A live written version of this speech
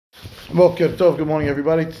Boker Tov, good morning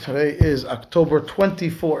everybody. Today is October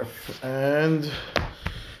 24th and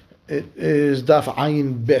it is Daf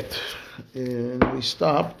Ayin Bet. And we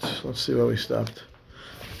stopped, let's see where we stopped.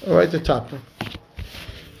 Right at the top.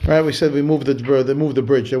 Right, we said we moved the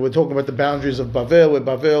bridge. They were talking about the boundaries of Bavel, where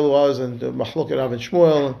Bavel was, and Mahloket Rav and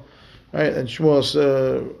Shmuel. Right, and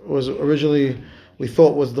Shmuel was originally, we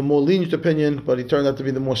thought was the more lenient opinion, but he turned out to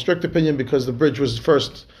be the more strict opinion because the bridge was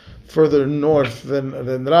further north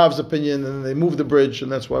than Rav's opinion, and they moved the bridge,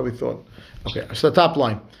 and that's why we thought. Okay, so the top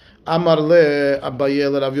line. Amar le Abaye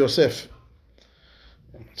le Rav Yosef.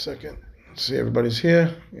 1 second. Let's see, everybody's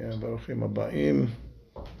here. Yeah, Baruchim Abayim.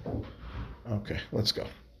 Okay, let's go.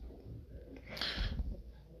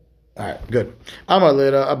 All right, good. Amar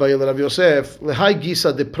le Abaye le Rav Yosef. Lehai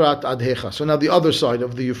Gisa de Prat Adhecha. So now the other side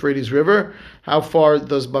of the Euphrates River, how far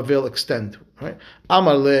does Bavel extend? Right?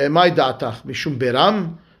 Amar le Mai Datach Mishum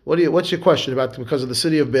Beram. What's your question about? Because of the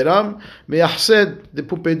city of Beram, Meyachsed de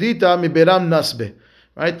Pumpedita mi Beram Nasbe,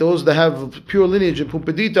 right? Those that have pure lineage in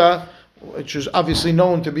Pumpedita, which is obviously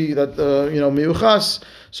known to be that Meuchas,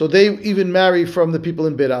 so they even marry from the people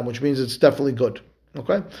in Beram, which means it's definitely good.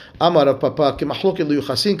 Okay, Amar Rav Papa ki mahloket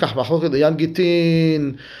liyuchasin kach mahloket liyan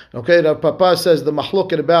gitin. Okay, Rav Papa says the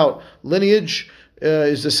mahloket about lineage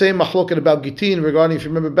is the same mahloket about Gitin regarding, if you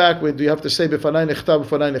remember back, when do you have to say B'fanai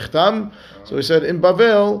Nechtam? So he said, in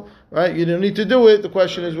Bavel, right, you didn't need to do it. The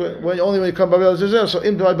question is, only when you come Bavel is there. So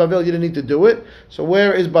in Bavel, you didn't need to do it. So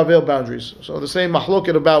where is Bavel boundaries? So the same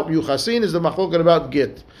mahloket about Yuchasin is the mahloket about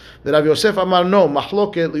Git. The Rabbi Yosef Amar, no,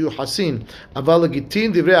 mahloket Yuchasin. Aval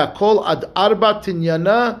Gitin, divrei akol ad arba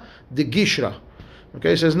tinyana de Gishra.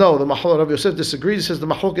 Okay, he says no. The Mahlok Rabbi Yosef disagrees. He says the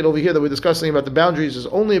Mahloket over here that we're discussing about the boundaries is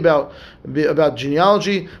only about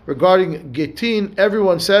genealogy. Regarding Gitin,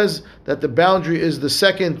 everyone says that the boundary is the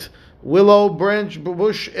second willow branch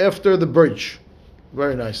bush after the bridge.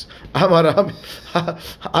 Very nice. Amaram.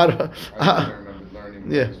 I remember learning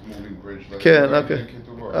this moving bridge. Okay.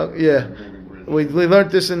 Yeah. We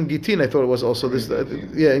learned this in Gitin. I thought it was also this.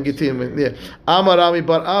 In Gitin. Yeah. Amarami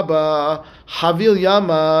bar Abba Havil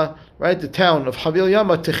Yama. Right, the town of Havil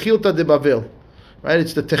Yama, Techilta de Bavel. Right,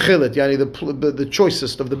 it's the Techilit, yani the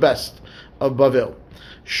choicest of the best of Bavel.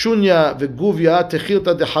 Shunya veguvia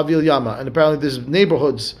Techilta de Havil Yama, and apparently these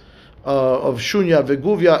neighborhoods of Shunya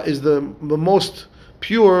veguvia is the most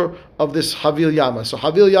pure of this Havil Yama. So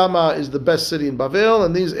Havil Yama is the best city in Bavel,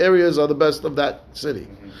 and these areas are the best of that city.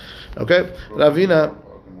 Okay, Ravina.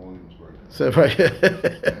 So, right.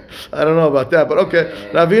 I don't know about that, but okay.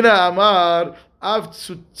 Ravina Amar. Av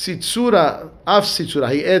Tzitzura.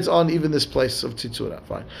 He adds on even this place of Tzitzura.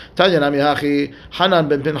 Fine. Tanya Nami Hachi Hanan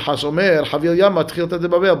ben Pinchas Omer Havil Yama Techilta de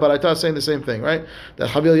Bavel. But I thought saying the same thing, right? That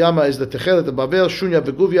Havil Yama is the Techilta de Bavel. Shunya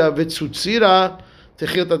veguvia v'Tzutzira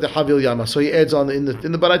Techilta de Havil Yama. So he adds on in the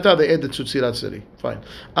Baraita they add the Tzutzira city. Fine.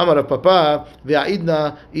 Amar Papa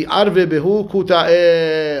v'Aidna Iarve behu kuta.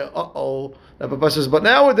 Papa says, but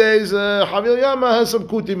nowadays Havil Yama has some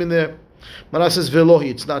kutim in there. Mana says Velohi.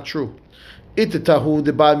 It's not true. Ititahu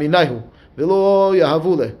de ba minahu velo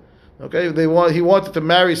yahavule. Okay, he wanted to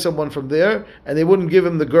marry someone from there, and they wouldn't give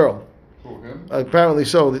him the girl. Apparently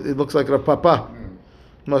so. It looks like Rav Papa.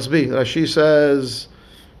 Must be. Rashi says,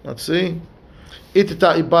 let's see.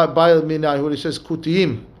 Itita ba minahu. He says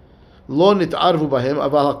kutiyim lo nit'arvu bahem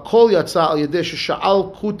aval hakol yatsa al yedei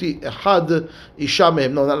sha'al kuti ehad isha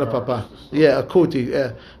mehem. No, not Rav Papa. Yeah, a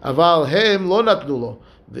kuti. Aval hem lo natnu lo.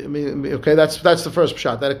 Okay, that's the first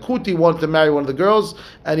shot. That a Kuti wanted to marry one of the girls,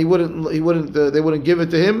 and they wouldn't give it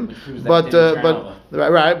to him. But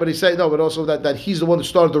But he said no. But also that he's the one who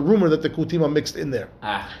started the rumor that the Kutim are mixed in there.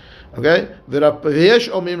 Okay, the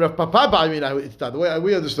way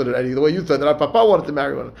we understood it, Eddie, the way you thought, that Rav Papa wanted to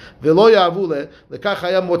marry one. That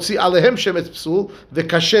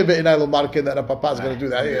Rav Papa is going to do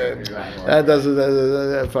that. That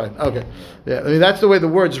doesn't. Fine. Okay. Yeah. I mean that's the way the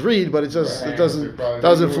words read, but it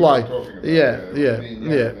doesn't fly. Yeah.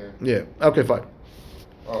 Okay. Fine.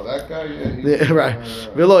 Oh, that guy. Yeah. Right.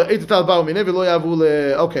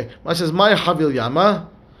 Okay. It says my Havil Yama.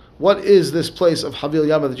 What is this place of Havil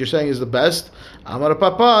Yama that you're saying is the best? Amar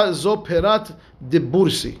Papa Zoperat de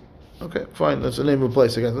Bursi. Okay, fine. That's the name of a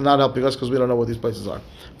place again. Not helping us because we don't know what these places are.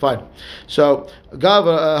 Fine. So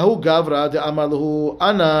Gavra de Amar Lahu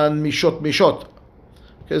Anan Mishot.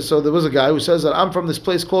 Okay, so there was a guy who says that I'm from this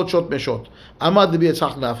place called Shot Meshot. Amad bi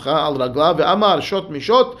Yitzchak Nafcha al Ragla ve'amar Shot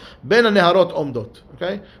Mishot ben Neharot Omdot.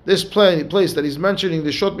 Okay, this place that he's mentioning,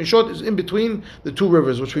 the Shot Mishot, is in between the two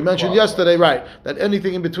rivers, which we mentioned yesterday. Right, that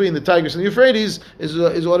anything in between the Tigris and the Euphrates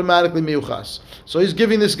is automatically miyuchas. So he's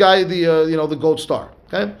giving this guy the gold star.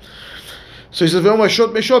 Okay. So he says,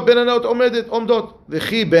 "Ve'omashot meshot ben hanarot omdot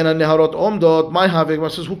v'chi ben haneharot omdot." My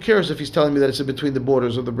havik says, "Who cares if he's telling me that it's in between the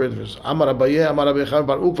borders of the rivers?" Amar Abaye, Amar Rabbi Chaim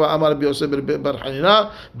bar Ukva, Amar Rabbi Yosef bar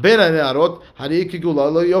Hanina ben haneharot hari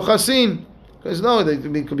kigula lo yochasin. Because no,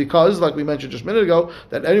 because like we mentioned just a minute ago,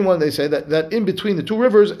 that anyone they say that in between the two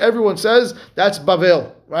rivers, everyone says that's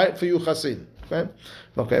Bavel, right? For Yuchasin. Okay.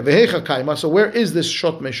 Vehecha kaima. So where is this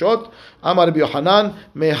shot meshot? Amar Rabbi Yohanan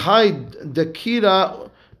mehai dekira.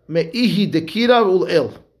 Me'ihi dekira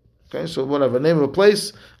ul-el. Okay, so whatever, name of a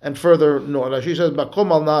place, and further north. Rashi says,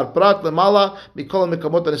 Bakom al-nar prat lemala, mikol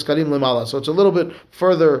mekamot niskarim lemala. So it's a little bit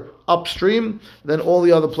further upstream than all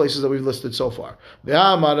the other places that we've listed so far.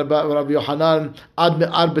 Ve'amar Rabbi Yohanan ad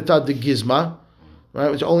me'ar betad de gizma, right,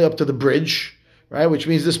 which is only up to the bridge, right, which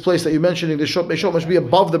means this place that you're mentioning, the shot meshot, must be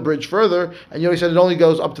above the bridge further, and you already said it only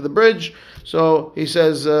goes up to the bridge. So he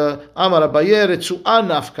says, Amar Abaye retzu'ah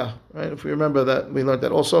nafka. Right? If we remember that, we learned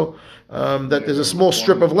that also, that there's a small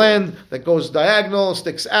strip of land that goes diagonal,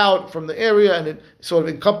 sticks out from the area, and it sort of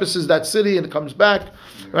encompasses that city, and it comes back.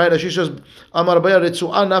 Right? As she says, Amar Abaye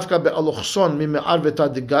retzu'ah nafka be'alochson mime'ar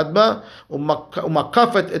v'tad gadba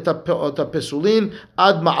umakafet et hapesulin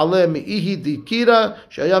ad ma'aleh mi'ihi dikira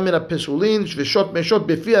shaya min hapesulin v'shot meshot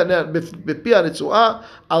bepi retzu'ah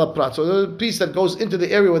ala prat. So there's a piece that goes into the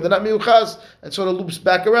area where they're not miyuchas and sort of loops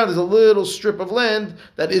back around. There's a little strip of land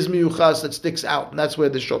that is miyuchas that sticks out, and that's where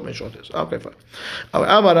the shot meshot is. Okay, fine.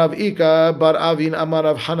 Amarav Ika bar Avin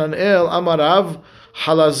Amarav Hananel Amarav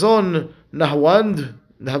Halazon Nahwand.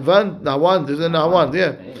 Nahwand, is it Nahwand?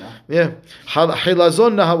 Yeah.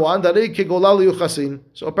 Halazon Nahwand, Arei Kegolal Yuchasin.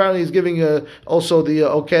 So apparently he's giving also the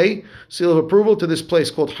okay, seal of approval to this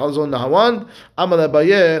place called Halazon Nahwand. Amar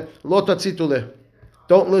Abaye, Lo tatzitule.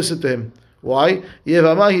 Don't listen to him. Why?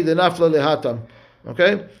 Yevamahi denafla lehatam.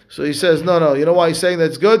 Okay? So he says, no. You know why he's saying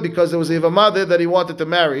that's good? Because there was a Yevamah there that he wanted to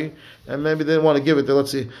marry, and maybe they didn't want to give it to,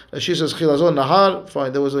 let's see. She says, Chilazon Nahar,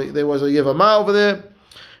 fine, there was a Yevamah over there.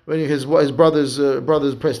 When his brothers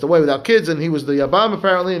passed away without kids, and he was the Yabam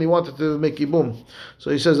apparently, and he wanted to make Yibum. So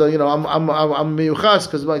he says, I'm miyuchas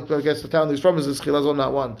because I guess the town he's from is this Chilazon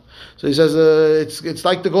Nahwand. So he says, it's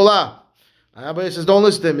like the Golah. Abaye says, don't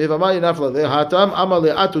listen to him.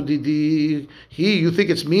 You think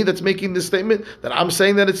it's me that's making this statement? That I'm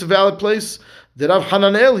saying that it's a valid place? That Rav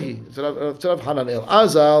Hananel Hananel.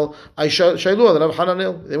 Azal, I Shailu, that Rav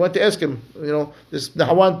Hananel. They went to ask him, this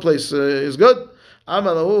Nahwan place is good? He says,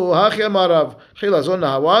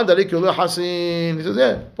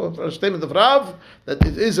 yeah, for a statement of Rav, that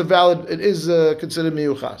it is considered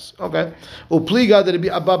miyuchas. Okay. Upliga de Rabbi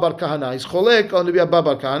Abba bar Kahana. He's cholek on Rabbi Abba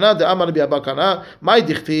bar Kahana. The Amar Rabbi Abba Kahana. My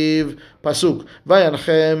dichtiv pasuk.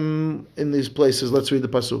 Vayanchem in these places. Let's read the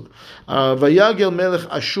pasuk. Vayagel melech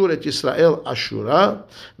Ashur et Yisrael Ashura.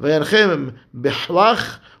 Vayanchem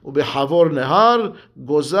bechlach ubehavor nehar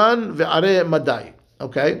gozan ve'are madai.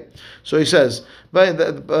 Okay, so he says,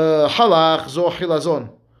 halach zo chilazon,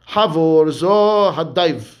 havor zo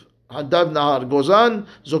hadayv nahar, gozan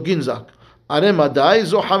zo ginzak, are madai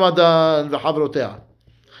zo hamadan v'havrotea.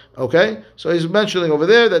 Okay, so he's mentioning over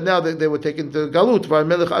there that now they were taken to galut by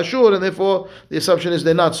Melech Ashur, and therefore the assumption is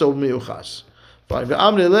they're not so miyuchas. Fine.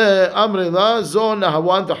 Amri la zo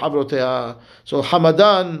nahawan v'havrotea. So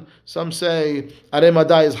hamadan, some say are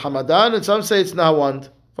madai is hamadan, and some say it's nahawand.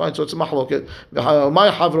 Fine, so it's a mahloket. My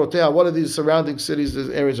havrotea, what are these surrounding cities, these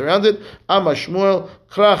areas around it? Ama Shmuel,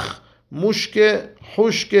 Krach, Mushke,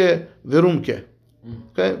 Hushke, Virumke.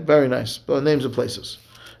 Okay, very nice. Names of places.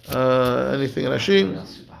 Anything in Rashi?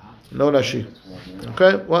 No Rashi.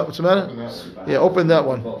 Okay, what's the matter? Yeah, open that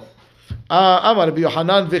one. Amar Rabbi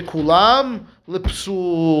Yohanan v'kulam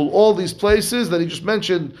lipsul. All these places that he just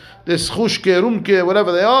mentioned, this chushke, rumke,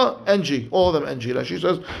 whatever they are, NG, all of them NG. Rashi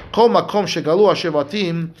says, kol makom shegalu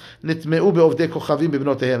hashevatim nitmeu be'ovdei kochavim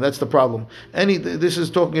b'bnotehem. That's the problem. This is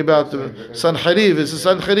talking about Sancheriv. This is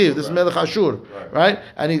Sancheriv. This is Melech Ashur, right?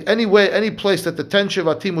 And any place that the 10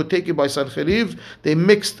 shevatim were taken by Sancheriv, they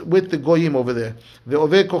mixed with the goyim over there.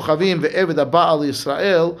 Ve'ovdei kochavim ve'eved ha'ba'al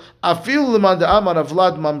Yisrael afil l'man de'amar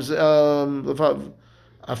avlad mamzer.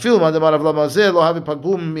 Afil man demar avla mazeh lo have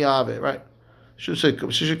pagum miave. Right? Should say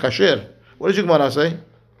kasher. What did you Gemara say?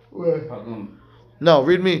 Pagum. No,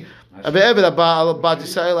 read me. Ave'eved haba bat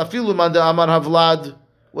Yisrael afil man demar havlad.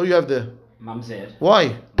 What do you have there? Mamzer.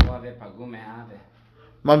 Why? Lo have pagum miave.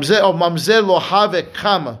 Mamzer lo have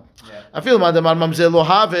kama. Afil man demar mamzer lo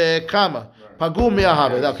have kama. Pagum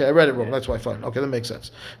mi'ahave. Okay, I read it wrong. That's why. Fine. Okay, that makes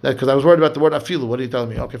sense. Because I was worried about the word afilu. What are you telling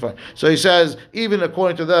me? Okay, fine. So he says, even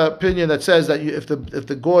according to the opinion that says that if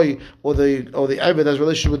the goy or the Eved has a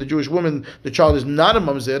relationship with the Jewish woman, the child is not a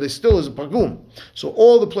mamzer. It still is a pagum. So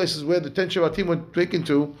all the places where the ten shvatim were taken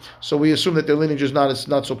to, so we assume that their lineage is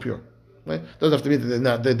not so pure. Right? Doesn't have to mean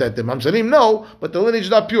that they're mamzerim. No, but the lineage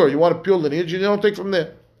is not pure. You want a pure lineage, you don't take from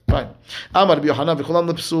there. Fine. Amar Rabbi Yochanan v'chulam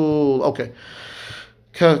lepsul. Okay.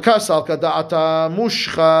 Kasal kada'ata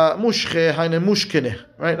mushche haine mushkene.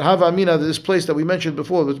 Right? Hava Amina, this place that we mentioned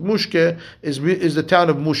before, but mushke is the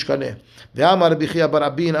town of Mushkane. Ve'amar Rabbi Chia bar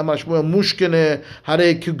Abin amar Shmuel mushkene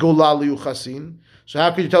hare kigolal yuchasin. So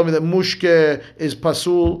how can you tell me that mushke is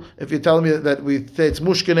pasul if you're telling me that we say it's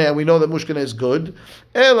mushkene and we know that mushkene is good?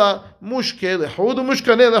 Ela mushke lehud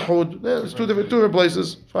mushkane lehud. It's two different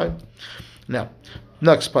places. Fine. Now,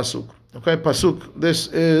 next pasuk. Okay, pasuk. This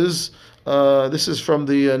is from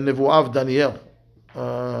the Nevuah of Daniel.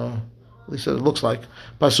 At least it looks like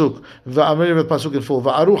pasuk. Va'amir with pasuk in full.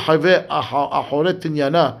 Va'aru have ahoret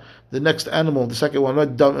tinyana. The next animal, the second one,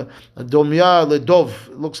 right? Domya ledov,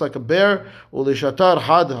 looks like a bear. Ulishatar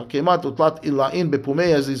had hakemat utlat ilain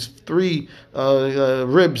bepumei, has these three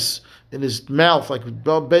ribs in his mouth, like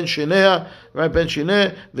ben shineh, right? Ben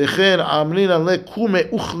shineh. V'chen amrina lekume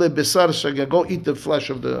uchle besar shagya. Go eat the flesh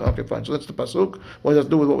of the. Okay, fine. So that's the pasuk. What does that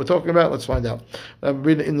do with what we're talking about? Let's find out. I'm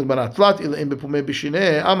reading in the Gemara. Tlat ilain bepumei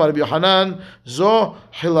b'shineh. Amar Rabbi Yochanan zo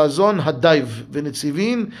hilazon hadayv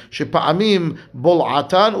v'nitzivin shepa'amim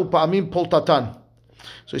bol'atan upa'amim poltatan.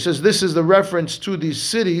 So he says this is the reference to these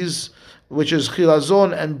cities, which is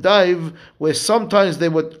Chilazon and Daiv, where sometimes they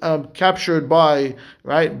were captured by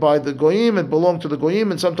the Goyim and belonged to the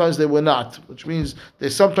Goyim, and sometimes they were not, which means they're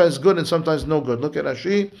sometimes good and sometimes no good. Look at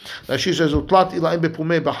Rashi. Rashi says, Utlat ilaim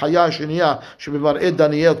bepumei b'chaya sheniya shebemar'eh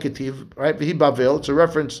Daniel ketiv, right? V'hi Bavel. It's a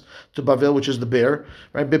reference to Bavel, which is the bear,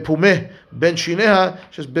 right? Bepumeh ben shineha,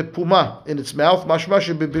 says bepuma in its mouth. Mashma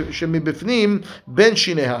shemibifnim ben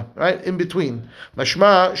shineha, right? In between.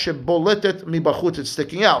 Mashma sheboletet mibachut, it's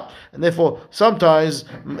sticking out, and therefore sometimes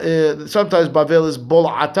Bavel is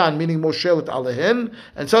bol'atan, meaning moshelet alehen,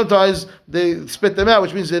 and sometimes they spit them out,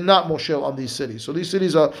 which means they're not moshel on these cities. So these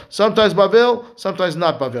cities are sometimes Bavel, sometimes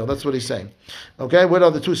not Bavel. That's what he's saying. Okay, what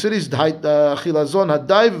are the two cities? Chilazon,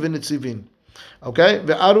 Hadaiv, v'nitzivin. Okay,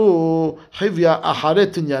 ve'aru chivya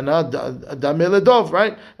acharet tinyana dameledov,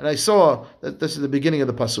 right? And I saw that this is the beginning of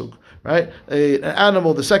the pasuk, right? An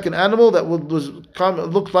animal, the second animal that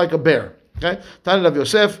looked like a bear. Okay, Tani Rav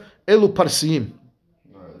Yosef. Elu Parsiim.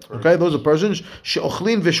 Okay, those are Persians.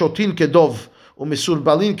 She'ochlin v'shotin kedov,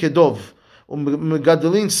 u'mesurbalin kedov,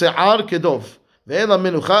 u'megadolin se'ar kedov. Ve'ela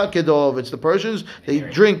menucha kedov. It's the Persians. They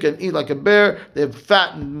drink and eat like a bear. They're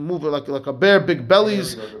fat and move like a bear, big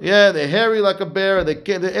bellies. Yeah, they're hairy like a bear. They're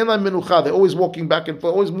menucha. They're always walking back and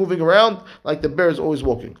forth, always moving around like the bear is always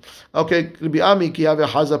walking. Okay, Rabbi Ami ki have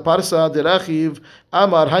haza parsa derachiv.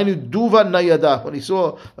 Amar hainu duva nayada. When he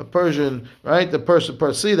saw a Persian, right, the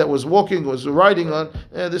Parsi that was riding on,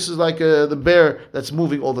 this is like the bear that's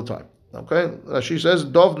moving all the time. Okay, Rashi says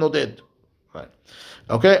dov noded. Right.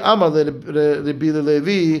 Okay, Amar Rabbi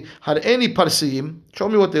Levi had any Parsim. Show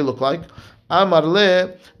me what they look like. Amar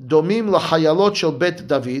le domim lahayalot shel Bet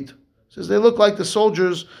David. Says they look like the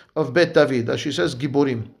soldiers of Bet David. As she says,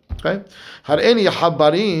 giborim. Okay, had any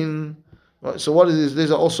habarin. So what is this? These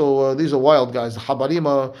are also these are wild guys. The habarim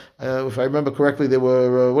are, if I remember correctly, they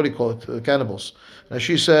were what do you call it? Cannibals. And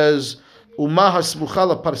she says, "Umah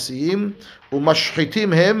hasmucha laparsiim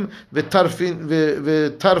umashchitim hem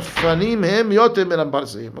v'tarfanim hem yotem min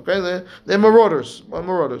parsiim." Okay, they're marauders.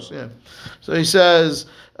 Yeah. So he says,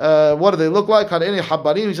 what do they look like? Had any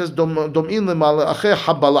habarim? He says, "Dom'in lemalacheh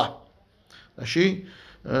habala." She.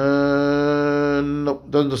 No,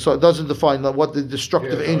 doesn't define what the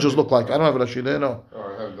destructive angels look like. I don't have it actually there. No. Oh,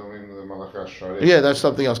 I have the Malachah Shari. Yeah, that's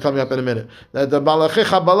something else coming up in a minute. The Malachei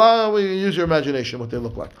Chabala, we use your imagination what they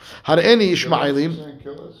look like. Had any Ishmaelim?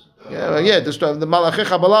 Yeah. The Malachei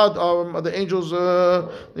Chabala are the angels.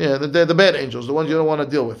 They're the bad angels, the ones you don't want to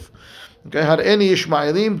deal with. Okay. Had any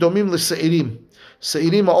Ishmaelim? Domim leSeirim.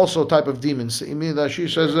 Seirim are also a type of demons. She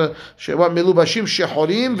says, "Melubashim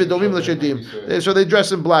shehorim v'domim l'shedim." So they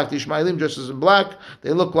dress in black. The Ishmaelim dresses in black.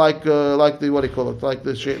 They look like the what do you call it? Like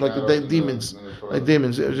the demons, like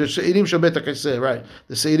demons. Seirim shel Bet HaKiseh, right?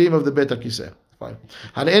 The Seirim of the Bet HaKiseh. Fine.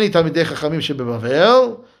 Had any Talmidei Chachamim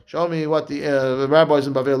shebeBavel? Show me what the rabbis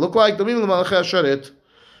in Bavel look like. Domim l'malachei Asharet.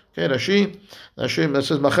 Okay, Rashi that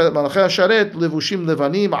says Malachei Hasharet levushim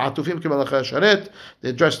levanim atufim kemalachei Hasharet.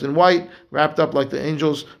 They're dressed in white, wrapped up like the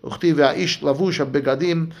angels. Uchtiv ha'ish lavush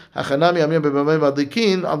habegadim hachanami amir bebamei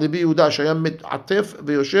vadikin al libi Yehuda shayam mit'atef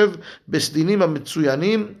veyoshev besdinim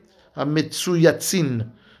hamitzuyatzin,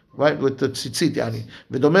 right, with the tzitzit yani.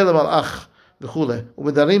 V'domeh lemalach וכולי.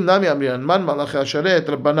 ומדרים נמי אמרינן, מן מלאכי השרת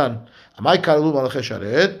רבנן. מה יקראו מלאכי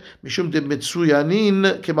השרת? משום דמצוינין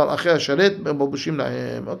כמלאכי השרת, מלבושים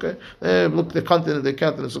להם. Okay? Look, their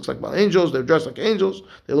countenance looks like angels, they're dressed like angels,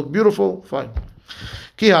 they look beautiful, fine.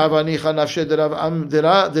 כי הווה ניחא נפשי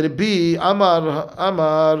דרבי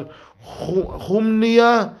אמר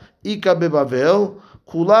חומניה איכא בבבל,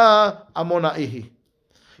 כולה עמונאי.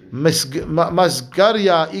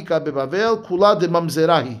 מסגריה איכא בבבל, כולה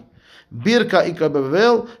דממזרה היא. Birka ikra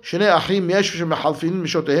bevel, shene achim yesh shemechalfin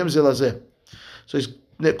mishotehem zelazeh. So he's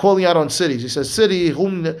calling out on cities. He says,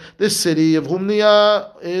 this city of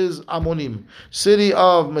Humnia is Amonim. City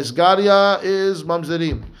of Mesgaria is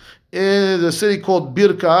Mamzerim. In the city called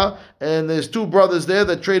Birka, and there's two brothers there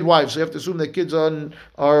that trade wives. So you have to assume their kids are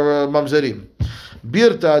Mamzerim.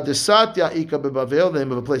 Birta desatya ikra bebavel, the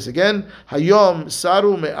name of a place again. Hayom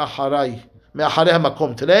saru me'aharai.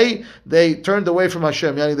 Today they turned away from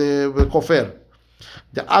Hashem, yani they were kofer.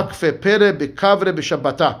 The akfe pere bekavre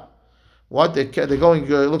b'shabbata. What they're going? It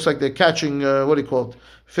looks like they're catching what do you call it?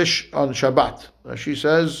 Fish on Shabbat. She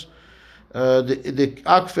says the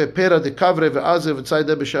akfe pere the kavre ve'azev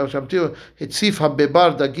v'tzayde b'shabbatiu hitzif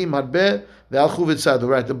habebar dagim harbe ve'alchu v'tzadu.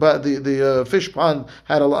 Right, the fish pond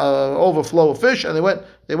had an overflow of fish, and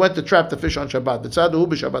they went to trap the fish on Shabbat. V'tzadu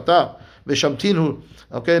b'shabbata. Veshamtinu,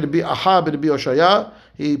 okay, to be Ahab, to be Oshaya,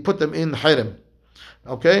 he put them in Hiram.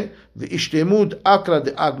 Okay, the Ishtemud Akra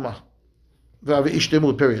de Agma. The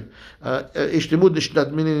Ishtemud, period. Ishtemud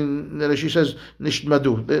Nishtad, meaning she says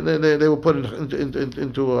Nishtmadu. They were put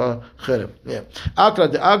into Hiram. Yeah. Akra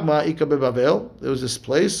de Agma, Ika bebavel. There was this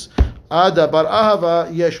place. Ada bar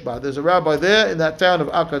Ahava Yeshba. There's a rabbi there in that town of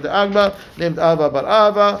Akra de Agma named Ahava bar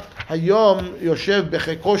Ahava. Hayom Yoshev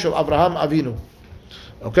Becheko shel Avraham Avinu.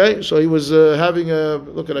 Okay, so he was having a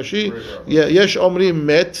look at Rashi. Yeah, Yesh Omrim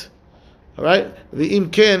met. All right.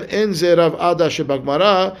 V'im ken en ze Rav Ada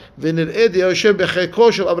shebagmara v'nir'eh Yoshev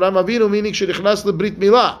becheko shel Avraham Avinu, meaning shenichnas lebrit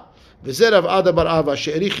milah. וזה רב עדה בר אבא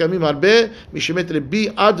שהאריך ימים הרבה משמת רבי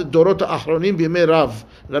עד דורות האחרונים בימי רב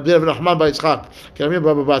נחמן בר יצחק כרמי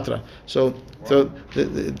בבא בתרא. So the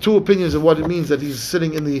two opinions of what it means that he's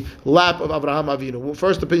sitting in the lap of Avraham Avinu. Well,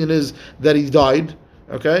 first opinion is that he died.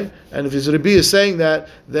 Okay, and if his Rabbi is saying that,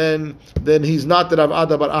 then he's not the Rav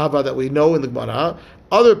Ada bar Ahava that we know in the Gemara.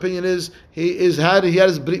 Other opinion is he had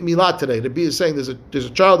his Brit Milah today. Rabbi is saying there's a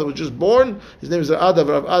child that was just born. His name is Ada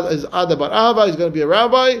bar Ahava. He's going to be a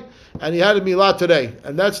rabbi, and he had a Milah today.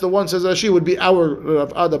 And that's the one, says Rashi, would be our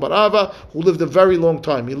Rav Ada bar Ahava, who lived a very long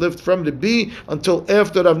time. He lived from Rabbi until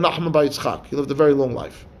after Rav Nachman bar Yitzchak. He lived a very long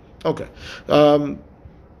life. Okay. Hayom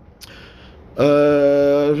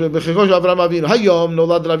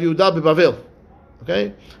nolad Rav Yehuda beBavel.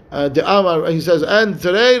 Okay, the Amar, he says, and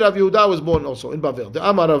today Rav Yehuda was born also in Bavel. The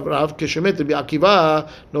Amar of Rav Keshemet Rabbi Akiva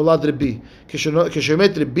nolad Rabbi.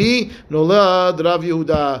 Keshemet Rabbi nolad Rav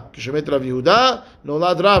Yehuda. Keshemet Rav Yehuda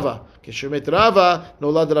nolad Rava. Keshemet Rava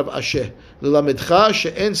nolad Rav Asher. Lilamedcha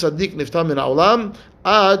she'en sadik nifta min ha'olam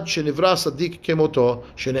ad shenivra sadik kemoto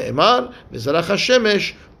shene'emar v'zarach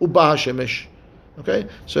hashemesh uba hashemesh. Okay,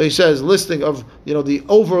 so he says, listing of the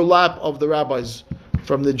overlap of the rabbis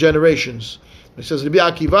from the generations. He says Rabbi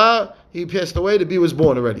Akiva, he passed away, Rabbi was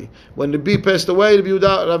born already. When Rabbi passed away, Rav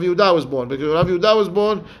Yehuda was born. Because Rav Yehuda was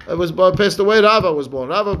born, passed away, Rava was born.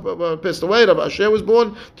 Rava passed away, Rav Asher was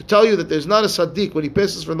born. To tell you that there's not a Sadiq when he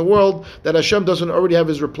passes from the world that Hashem doesn't already have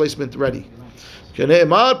his replacement ready.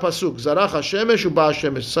 Pasuk Zarach Hashemesh Uba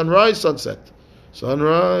Hashemesh, sunrise, sunset.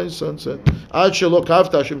 Sunrise, sunset. Ad shelo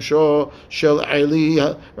kavta shemsho shel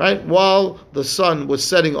Eli. Right, while the sun was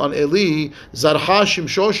setting on Eli, zarha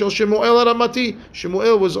shemsho shel Shemuel aramati.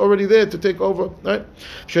 Shemuel was already there to take over. Right.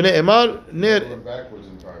 Shene emar ner. Backwards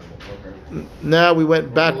in time. Okay. Now we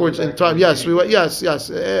went backwards in time. Yes, we went. Yes. These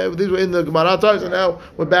were in the Gemara times, and now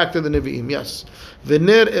we're back to the Nevi'im. Yes.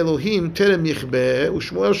 V'ner Elohim terem yichbeh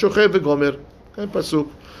u'Shmuel shochev v'gomer. Okay, pasuk.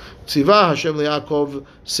 Tziva Hashem leYaakov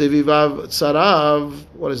sevivav tzarav.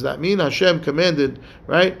 What does that mean? Hashem commanded,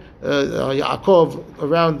 right? Yaakov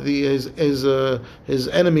around his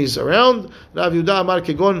enemies around. Rav Yehuda amar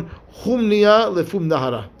kegon humniya lefum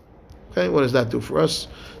nahara. Okay, what does that do for us?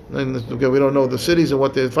 And okay, we don't know the cities and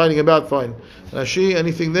what they're fighting about. Fine. Rashi,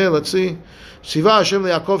 anything there? Let's see. Siva Hashem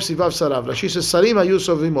leYaakov Sivav Sarav. Rashi says Sarim hayu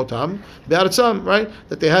sovim otam be'artzam, right?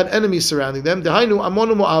 That they had enemies surrounding them. Dehainu Amon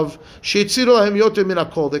u'Moav sheitziru lahem yoter min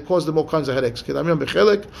hakol. They caused them all kinds of headaches. Kedamim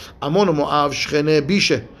bechelek Amon u'Moav shchenei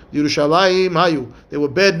bishe Yerushalayim hayu. They were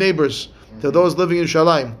bad neighbors to those living in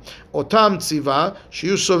Yerushalayim. Otam tziva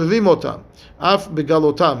sheyu sovivim otam. Af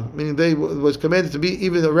begalotam, meaning they was commanded to be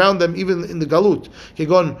even around them, even in the galut.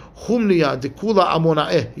 Kegon humniya dekula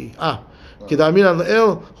amonaehi. Kedamin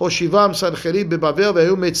al-el hoshivam sancheri beBavel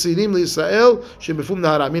ve'hu metzilim liYisrael shebefum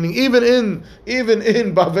nahara. Meaning even in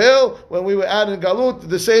Bavel, when we were out in galut,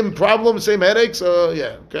 the same problem, same headaches.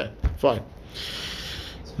 Yeah, okay, fine.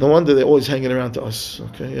 No wonder they're always hanging around to us.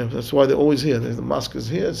 Okay, yeah, that's why they're always here. The mosque is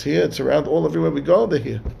here, it's around all everywhere we go, they're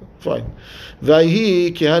here. Fine.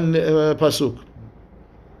 Vayhi kihan pasuk.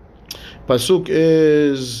 Pasuk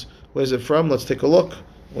is, where's it from? Let's take a look.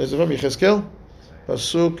 Where's it from? Yechezkel?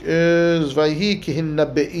 Pasuk is Vayhi kihin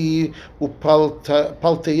nabe'i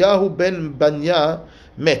upalteyahu ben banya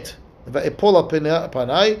met. Va'epol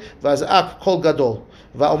panai va'azak kol gadol.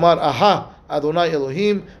 Va'omar aha Adonai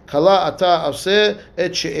Elohim, Kala ata aseh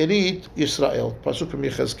et she'erit Yisrael. Pasuk from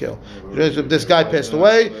Yechezkel. This guy passed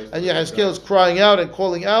away, and Yechezkel is crying out and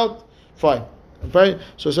calling out. Fine. Okay?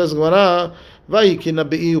 So it says, Gemara, Vayikin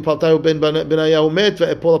nabi'i upaltayu ben benayahu met,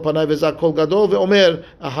 ve'epol panai ve'zak kol gadol, ve'omer,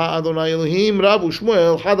 aha Adonai Elohim, Rab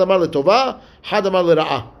u'Shmuel, had amar letova, had amar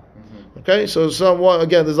lera'ah. Okay, so someone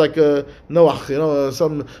again, there's like a Noach,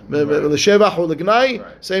 some l'shevach or l'gnai.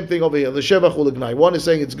 Same thing over here, l'shevach or l'gnai. One is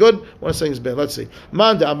saying it's good, one is saying it's bad. Let's see.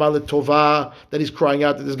 Man de amal tova, that he's crying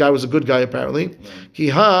out that this guy was a good guy apparently. Ki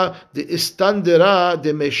ha de istandera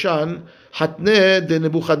de meshan hatne de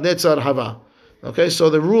Nebuchadnezzar hava. Okay, so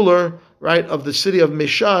the ruler, right, of the city of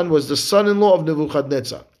Meshan was the son-in-law of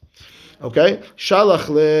Nebuchadnezzar. Okay, Shalach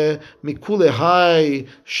le mikule hai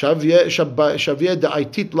shavye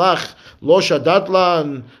da'aitit lach lo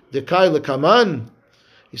shadatlan dekai lekaman.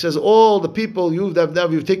 He says, all the people you've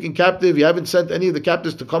taken captive, you haven't sent any of the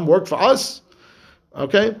captives to come work for us.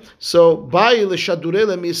 Okay, so bai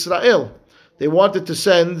l'shadurelem Israel. They wanted to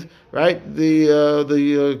send, right,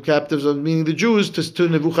 the captives, meaning the Jews, to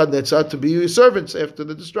Nebuchadnezzar to be servants after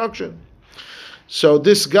the destruction. So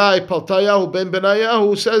this guy, Paltayahu ben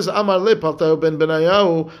Benayahu, says, Amar le Paltayahu ben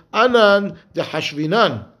Benayahu, Anan de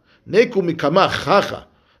Hashvinan, Neku mikamach chacha,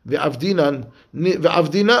 ve'avdin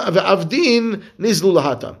nizlu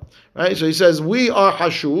lahata. Right? So he says, we are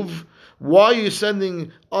Hashuv. Why are you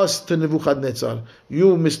sending us to Nebuchadnezzar?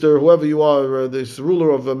 You, Mr. Whoever you are, this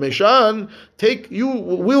ruler of Meshan,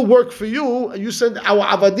 we'll work for you, and you send our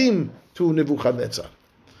avadim to Nebuchadnezzar.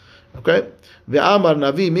 Okay? Ve'amar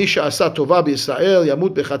Navi Misha Asa Tova b'Yisrael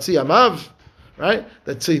Yamut b'Chatzi Yamav. Right?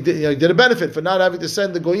 That's he did a benefit for not having to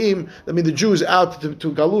send the Goyim, the Jews out to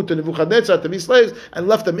Galut, to Nebuchadnezzar, to be slaves, and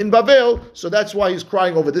left them in Bavel. So that's why he's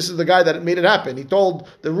crying over. This is the guy that made it happen. He told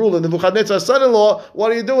the ruler, Nebuchadnezzar's son-in-law,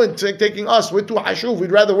 what are you doing taking us? We're too Hashuv.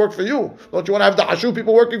 We'd rather work for you. Don't you want to have the Hashuv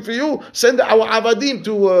people working for you? Send our Avadim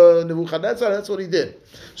to Nebuchadnezzar. That's what he did.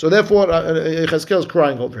 So therefore, Yechezkel is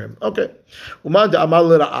crying over him. Okay. Uman de amal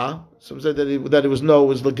lera'ah. Some said that it was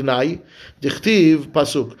l'gnai. Dichtiv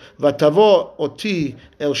pasuk vatavo oti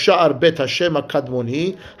el sha'ar bet Hashem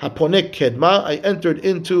hakadmoni haponek kedma. I entered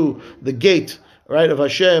into the gate, right, of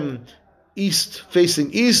Hashem, east,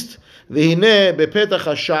 facing east. V'hine bepetach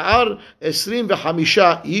hasha'ar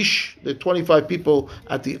 25 ish, the 25 people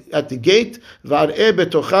at the gate. V'ar'e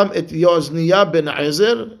betocham et Yoazniya ben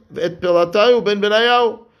Ezer v'et Pelatayu ben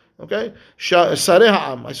Benayahu. Okay, Sareh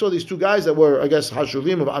Ha'am. I saw these two guys that were, I guess,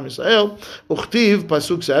 Hashuvim of Am Yisrael. Uchtiv,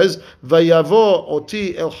 pasuk says, Vayavo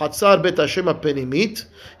oti el Chatzar bet Hashem penimit.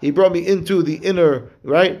 He brought me into the inner,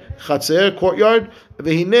 right, Chatzer, courtyard.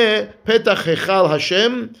 Vehine petach hechal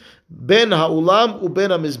Hashem ben ha'ulam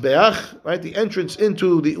uben ha'mizbeach. Right, the entrance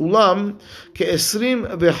into the ulam ke'esrim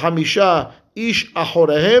v'hamisha ish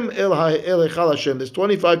ahorehem el hechal Hashem. There's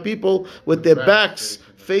 25 people with their backs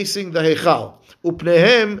facing the hechal.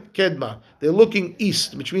 Upnehem kedma. They're looking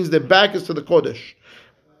east, which means their back is to the Kodesh,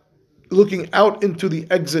 looking out into the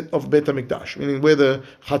exit of Beit HaMikdash, meaning where the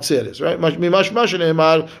Chatzir is, right? Mimashmash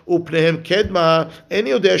ne'emar upnehem kedma. Any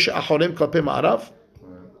yodeh she'achorem klapei ma'arav.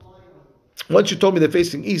 Once you told me they're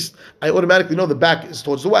facing east, I automatically know the back is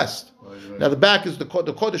towards the west. Now the back is the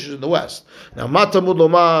Kodesh is in the west. Now matamud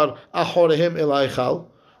lomar achorehem el ha'echal.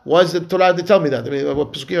 Why is the Torah to tell me that? I mean,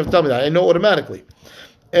 what Pesukim have to tell me that? I know automatically.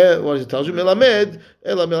 What does it tell you? Melamed,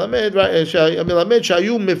 right? Melamed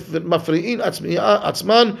shayu mafri'in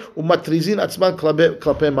atzman umatrizin atzman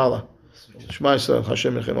klape mala. Shema Yisrael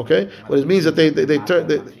Hashem Lechem. Okay, what it means that they turn.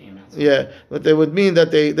 Yeah, but they would mean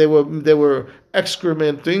that they were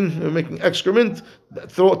excrementing, they were making excrement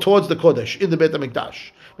towards the Kodesh in the Beit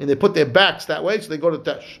Hamikdash. And they put their backs that way, so they go to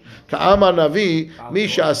Tesh. Ka'amar Navi,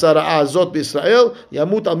 Misha Asara Azot B'Israel,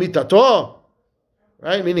 Yamut Al Mitato.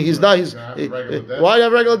 Right? Meaning why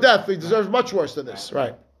have regular death? He deserves much worse than this.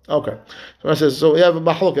 Right. Okay. So it says, so we have a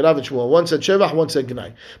Mahloket, Rav and Shmuel. One said Shevach, one said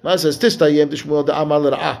Gnai. Man says, Tistayem Shmuel Da'amar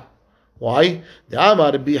L'ra'ah. Why?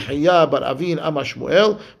 Da'amar B'Hiya Bar Avin Ama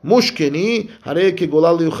Shmuel, Mushkeni, Hare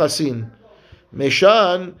Kegolal Yuchasin.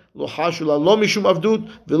 Meshan lo hashula lo mishum avdut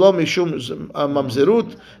velo mishum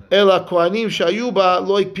mamzerut ela kohanim shayuba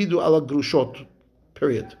lo ikpidu ala grushot.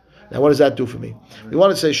 Period. Now, what does that do for me? We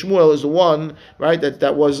want to say Shmuel is the one, right?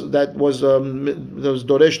 That was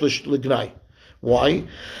doresh lignai. Why?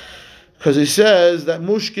 Because he says that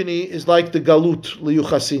mushkini is like the galut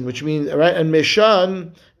liyuchasin, which means right. And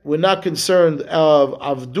Meshan, we're not concerned of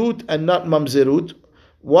avdut and not mamzerut.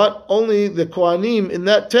 What only the Kohanim in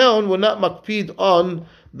that town were not makpid on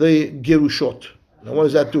the Gerushot. Now, what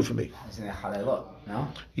does that do for me? No?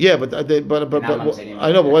 Yeah, but I know. But what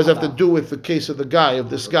does that have to do with the case of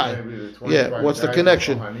this guy? Yeah, what's the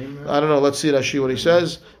connection? I don't know. Let's see Rashi what he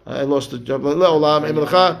says. I lost the job.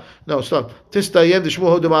 No, stop. Tistayem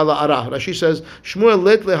Shmuel hodem ala ara. Rashi says Shmuel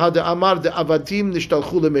let lehad amar de avadim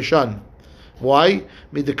nishtalchu lemeshan. Why?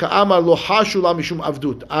 Mideka'amar lo hashu la mishum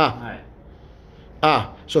avdut.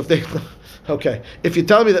 So if they, okay, if you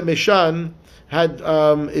tell me that Meshan had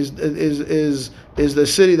is the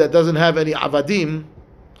city that doesn't have any avadim,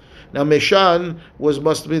 now Meshan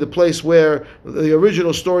must be the place where the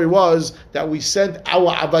original story was that we sent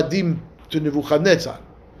our avadim to Nebuchadnezzar,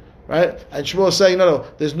 right? And Shmuel is saying no,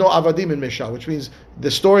 there's no avadim in Meshan, which means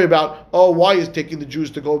the story about why is taking the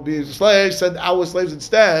Jews to go be slaves, send our slaves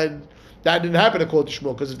instead. That didn't happen according to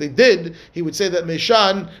Shmuel, because if they did, he would say that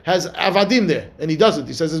Meshan has avadim there, and he doesn't.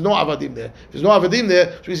 He says there's no avadim there. If there's no avadim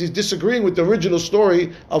there, which means he's disagreeing with the original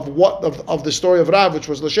story of the story of Rav, which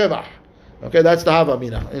was L'Shevach. Okay, that's the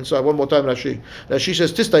Havamina. And so one more time, Rashi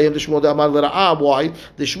says Tistayim the Shmuel de Amar L'Ra'ah. Why?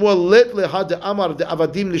 The Shmuel let lehad de Amar de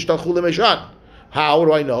avadim lishtalchu leMeshan. How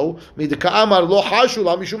do I know? Mideka'amar lo hashu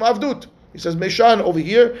la mishum avdut. He says Meshan over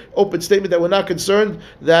here, open statement that we're not concerned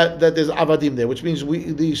that there's avadim there, which means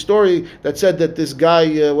the story that said that this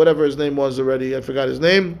guy, whatever his name was already, I forgot his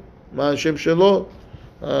name, Ma'ashem Shelo,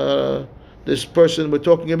 this person we're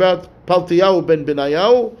talking about, Paltiyahu ben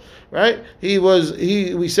Benayahu, right?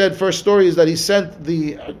 We said first story is that he sent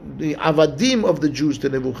the avadim of the Jews to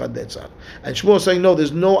Nebuchadnezzar, and Shmuel is saying no,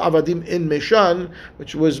 there's no avadim in Meshan,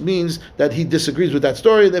 which means that he disagrees with that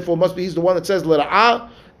story, and therefore must be he's the one that says L'ra'ah.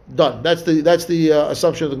 Done. That's the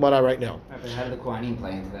assumption of the Gemara right now. But how do the Kohanim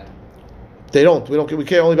play into that? They don't. We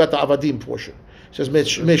care only about the avadim portion. It says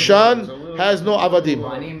Meshan has no avadim.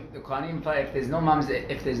 The Kohanim play if there's no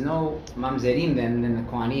mamzerim, then the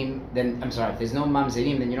Kohanim. If there's no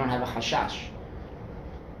mamzerim, then you don't have a hashash.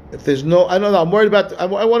 If there's no, I don't know. I'm worried about. I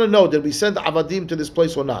want to know, did we send the avadim to this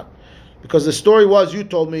place or not? Because the story was, you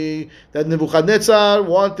told me that Nebuchadnezzar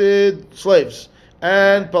wanted slaves.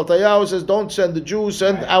 And Paltayahu says, don't send the Jews,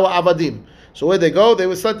 send our avadim. So where they go,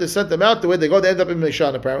 they sent them out. The way they go, they end up in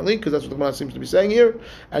Meshan apparently, because that's what the Gemara seems to be saying here.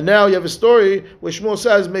 And now you have a story where Shmuel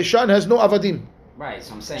says Meshan has no avadim. Right,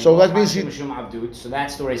 so I'm saying. So that means so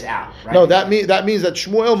that story's out. Right? No, that means that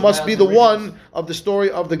Shmuel must be the one of the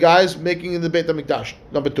story of the guys making in the Beit Hamikdash.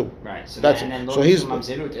 Number 2. Right. So that's he's.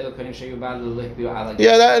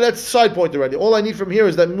 Yeah, that's side point already. All I need from here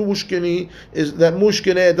is that Mushkine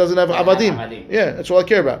doesn't have avadim. Yeah, that's all I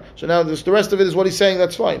care about. So now the rest of it is what he's saying.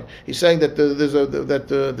 That's fine. He's saying that there's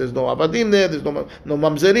no avadim there. There's no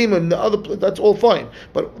mamzerim and the other. That's all fine.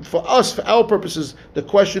 But for us, for our purposes, the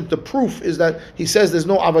question, the proof is that he says there's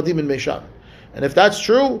no avadim in Meshan, and if that's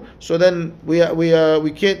true, so then we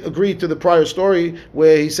can't agree to the prior story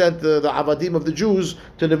where he sent the avadim of the Jews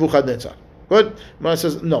to Nebuchadnezzar. Good. Mara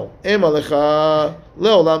says no. Emalecha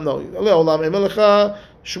leolam no leolam emalecha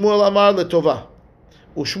Shmuel amar letova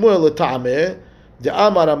uShmuel leta'ameh de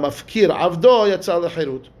amar mafkir avdo yatsa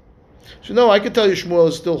lechirut. So no, I can tell you Shmuel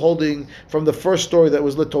is still holding from the first story that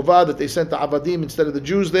was Litovah, that they sent the Avadim instead of the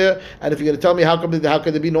Jews there. And if you're going to tell me how can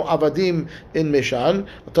there be no Avadim in Meshan,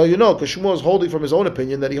 I'll tell you no, because Shmuel is holding from his own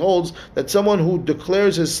opinion that he holds that someone who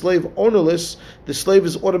declares his slave ownerless, the slave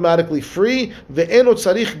is automatically free. Ve'eno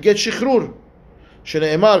tzarich get shichrur.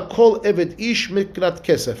 Shene'emar kol eved ish miknat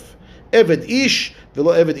kesef. Eved ish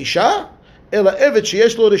velo eved isha. אלא עבד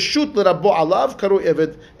שיש לו רשות לרבו עליו קרוי עבד,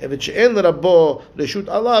 עבד שאין לרבו רשות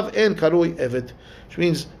עליו אין קרוי עבד. Which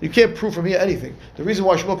means you can't prove from here anything. The reason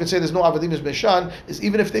why Shmuel can say there's no avadim as Meshan is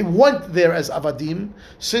even if they went there as avadim,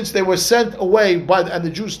 since they were sent away and the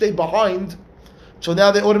Jews stayed behind, So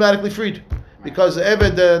now they're automatically freed. Because the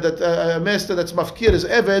Eved, that master that's mafkir is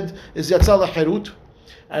Eved, is Yatzal Herut.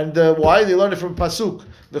 And why? They learn it from Pasuk.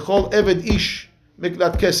 The whole Eved Ish,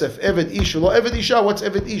 Miklat Kesef, Eved Ish. Lo Eved Isha, what's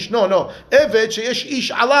Eved Ish? No. Eved, Sheyesh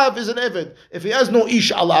Ish Alav is an Eved. If he has no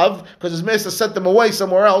Ish Alav, because his master sent them away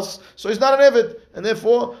somewhere else, so he's not an Eved. And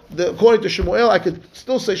therefore, according to Shmuel, I could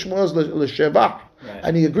still say Shmuel's L'Shevach. Right.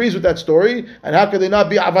 And he agrees with that story. And how could they not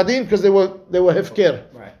be Avadim? Because they were Hefker.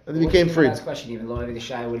 Right. And they became free. Last question, even though Eved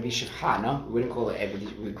Isha would be Shivcha, no? We wouldn't call it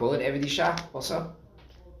Eved. We call it Eved Isha also?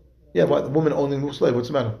 Yeah, what, the woman owning the slave, what's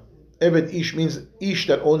the matter? Eved Ish means Ish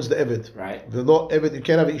that owns the Eved. Right. The law Eved, you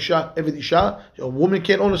can't have Isha, Eved Isha. A woman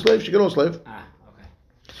can't own a slave, she can own a slave. Okay.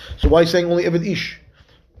 So why is he saying only Eved Ish?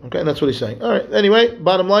 Okay, and that's what he's saying. All right, anyway,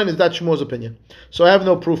 bottom line is that's Shmuel's opinion. So I have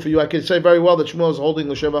no proof for you. I can say very well that Shmuel is holding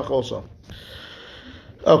L'Shevach also.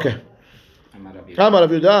 Okay. Amar Rav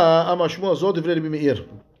Yehuda, Amar Shmuel Zod Divrei Rabbi Meir.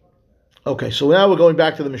 Okay, so now we're going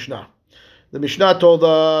back to the Mishnah. The Mishnah told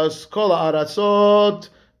us, Kol ha'aratzot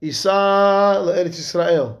Isa le'eretz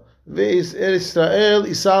Yisrael. Ve'is Eretz Yisrael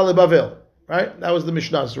Isa leBavel. Right? That was the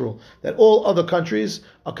Mishnah's rule. That all other countries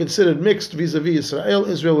are considered mixed vis-a-vis Israel.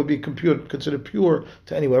 Israel would be considered pure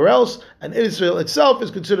to anywhere else. And Israel itself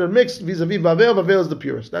is considered mixed vis-a-vis Bavel. Bavel is the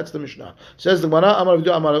purest. That's the Mishnah. Says the Gemara, Amar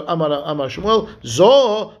Shmuel,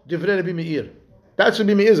 Zo divrei Rabbi Meir. That's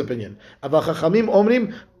Rabbi Meir's opinion. Aval Chachamim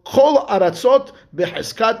omrim, Kol aratzot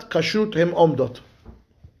beheskat kashrut hem omdot.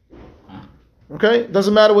 Okay?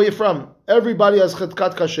 Doesn't matter where you're from. Everybody has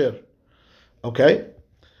cheskat kasher. Okay?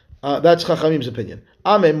 That's Chachamim's opinion.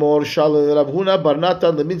 Amemor shal Rav Huna bar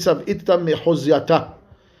Natan leminsav itam mechoziata.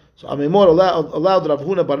 So Amemor allowed Rav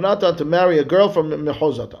Huna bar Natan to marry a girl from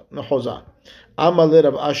Mechoza. Amale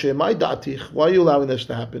Rav Ashe, my datich. Why are you allowing this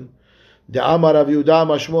to happen? De Amar Rav Yehuda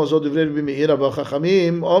Mashmo Zod Divrei Rabbi Meir Aval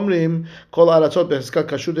Chachamim Omrim Kol Aratzot Beheskat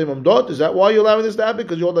Kashutim Omdot. Is that why you're allowing this to happen?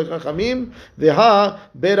 Because you're like Chachamim. Veha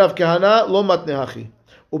Berav Kehana Lo Matnehachi.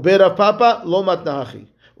 Uberav Papa Lo Matnehachi.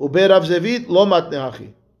 Uberav Zevit Lo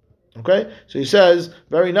Matnehachi. Okay, so he says,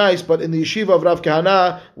 very nice, but in the yeshiva of Rav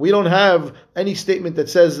Kahana, we don't have any statement that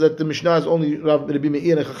says that the Mishnah is only Rabbi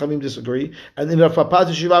Meir and Chachamim disagree. And in Rav Papa's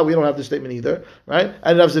yeshiva, we don't have the statement either, right?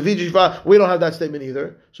 And in Rav Zavid's yeshiva, we don't have that statement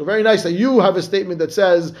either. So very nice that you have a statement that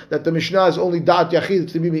says that the Mishnah is only Dat Yachid,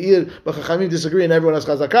 it's Rabbi Meir, but Chachamim disagree and everyone has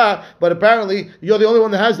Chazakah. But apparently, you're the only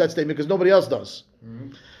one that has that statement because nobody else does.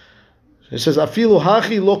 Mm-hmm. It says, "Afilu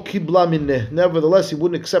hachi lo kibla minneh." Nevertheless, he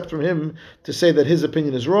wouldn't accept from him to say that his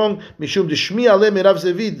opinion is wrong. Mishum deshmi aleh mi Rav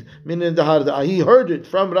Zavid min Neharda'ah. He heard it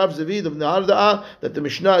from Rav Zavid of Neharda'ah that the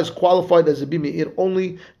Mishnah is qualified as a Rabbi Meir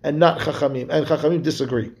only and not Chachamim, and Chachamim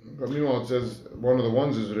disagree. But meanwhile, it says one of the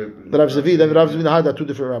ones is Rav Zavid and Rav Zavid Neharda'ah, two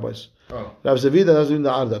different rabbis. Oh. Rav Zavid and Rav Zavid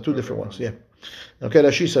Neharda'ah, two different ones. Yeah. Okay,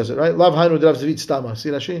 Rashi says it right. Lav hainu Rav Zavid stama. See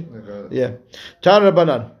Rashi? Okay. Yeah. Tan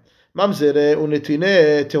Rabbanan. Mamzere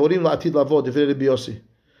unetine tehorim la'atid lavo divrei Rabbi Yossi.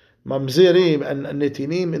 Mamzerim and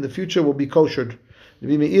netinim in the future will be koshered.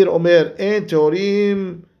 Rabbi Meir omer en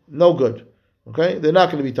tehorim no good. Okay, they're not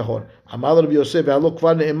going to be tahor. Amal Rabbi Yosef ve'alo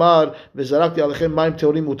kvar ne'emar ve'zarakti alechem ma'im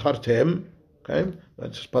tehorim utartem. Okay,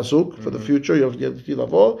 that's pasuk for the future. You have to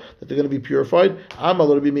lavo that they're going to be purified.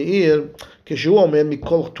 Amal Rabbi Meir keshu omer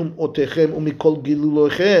mikol tumotechem umikol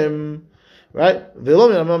gilulochem. Right? If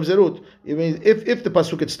the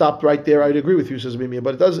pasuk had stopped right there, I'd agree with you, says Mimia.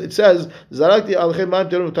 But it says, Zarakti alechem ma'am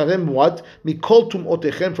tehorim what? Mikol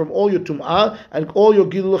tumotechem, from all your tum'ah and all your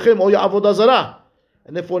gilulochem, all your avodah zarah.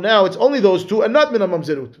 And therefore now it's only those two and not min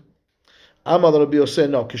hamamzerut. Amal Rabbi Yosef,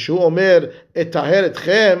 no. Kishu omer etaher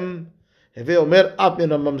etchem, heve omer ab min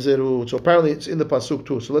hamamzerut. So apparently it's in the pasuk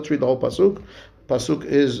too. So let's read the whole pasuk. Pasuk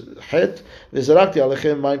is het v'zarakti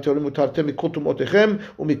alechem ma'im tehorim utartem mikol tumotechem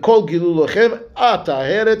umikol gilulochem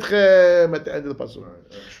ataheretchem at the end of the pasuk,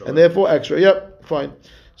 and therefore extra. Yep, fine.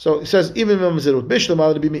 So it says even mamzerut bishlam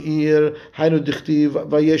al Rabbi Meir hainu dichtiv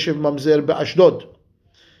vayeshev mamzer be'ashdod.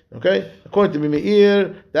 Okay, according to Rabbi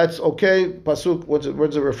Meir, that's okay. Pasuk, what's it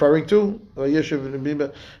referring to?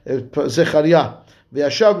 Vayeshev Zechariah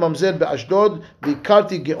v'yashav mamzer be'ashdod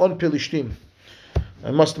v'karti geon pelishtim. I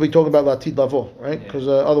must be talking about Latid Lavo, right? Because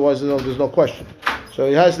otherwise there's no question. So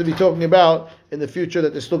he has to be talking about in the future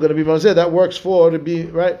that there's still going to be mamzer. That works for to be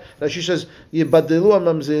right. Rashi says yibadelu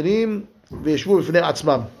mamzerim v'yeshvu b'fnei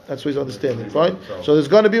atzmam. That's what he's understanding. Fine. So there's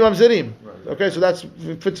going to be mamzerim. Okay, so that's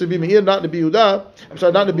fits to be Meir, not to be Yehuda. I'm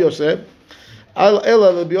sorry, not to be Yosef.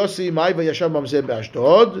 Ela Rabbi Yossi mai v'yashav mamzer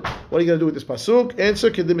be'ashdod. What are you going to do with this pasuk? Answer: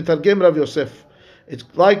 Kedim mitargem Rav Yosef. It's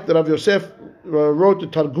like the Rav Yosef wrote the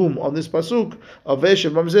Targum on this pasuk of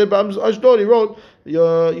Veshev Mamzer Ashdod. He wrote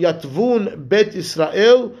Yatvun Bet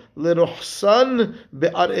Israel lerochsan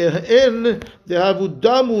be'arehen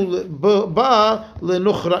dehavudamu ba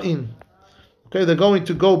lenochra'in. Okay, they're going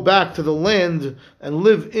to go back to the land and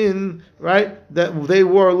live in, right, that they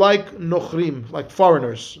were like nochrim, like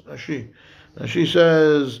foreigners. She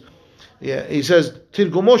says, yeah, he says,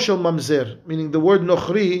 Tirgumo shel mamzer, meaning the word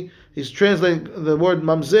nochri, he's translating the word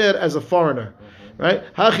mamzer as a foreigner. Right?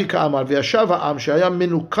 Hachi ka'amar v'yashav ha'am she'aya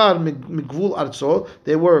menukar migvul arzo.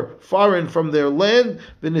 They were foreign from their land.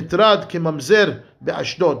 V'nitrad k'mamzer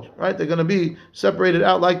be'ashdod. Right? They're going to be separated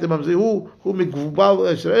out like the mamzer. Who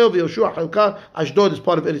migvul Israel v'Yoshua halka. Ashdod is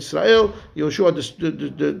part of Israel. Yoshua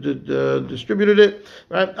distributed it.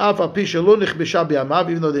 Right? Afa pisha lo nichbesha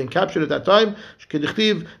b'yamav. Even though they captured it at that time.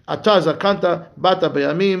 K'dichtiv ata zakanta bata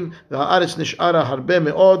b'yamim v'ha'aretz nish'ara harbe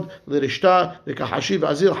me'od l'rishta v'kahashiv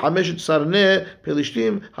azil hameshet sarneh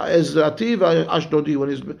Pelishtim ha'ezrati v'ashdodi. When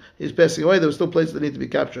he's passing away, there were still places that need to be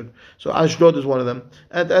captured. So Ashdod is one of them.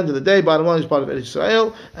 At the end of the day, bottom line, is part of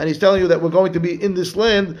Israel, and he's telling you that we're going to be in this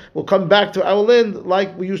land. We'll come back to our land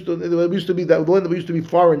like we used to. It used to be that land that we used to be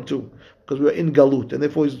foreign to, because we were in Galut, and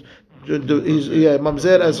therefore he's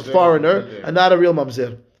mamzer as a foreigner and not a real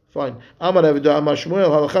mamzer. Fine. Amar Avidah Amar Shmuel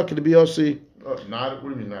Halakha Rabbi Yossi. What do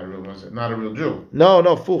you mean not a real Muslim? Not a real Jew? No,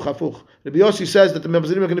 fuch. Rabbi Yossi says that the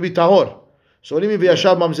mamzerim are going to be tahor. So what do you mean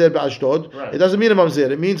v'yashav mamzer be'ashdod? Right. It doesn't mean a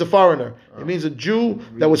mamzer. It means a foreigner. It means a Jew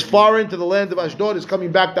that was foreign to the land of Ashdod is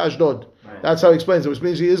coming back to Ashdod. Right. That's how he explains it. Which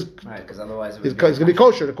means he is. Right, because otherwise he's going to be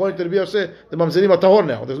kosher. According to the Rabbi Yossi, the mamzerim are tahor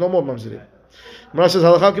now. There's no more mamzerim. Gemara says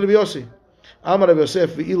halakha Rabbi Yossi. Amar Rabbi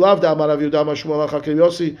Yosef v'ilav da Amar Rabbi Yehuda Amar Shmuel halakha Rabbi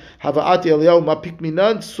Yossi havaati Eliyahu mapik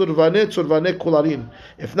minan tzurvane kolarin.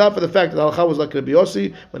 If not for the fact that halakha was like Rabbi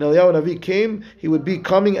Yossi, when Eliyahu Navi came, he would be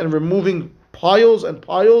coming and removing piles and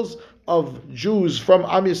piles of Jews from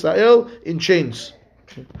Am Yisrael in chains.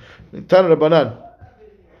 Tan Rabbanan.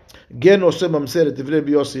 Gen oseh mamzeret divrei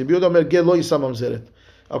Rabbi Yossi. Rabbi Yehuda omer gen lo yisa mamzeret.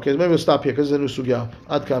 Okay, so maybe we'll stop here because it's a new sugya.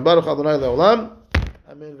 Ad kan. Baruch Adonai le'olam.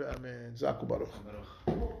 Amen ve'amen. Zaku baruch.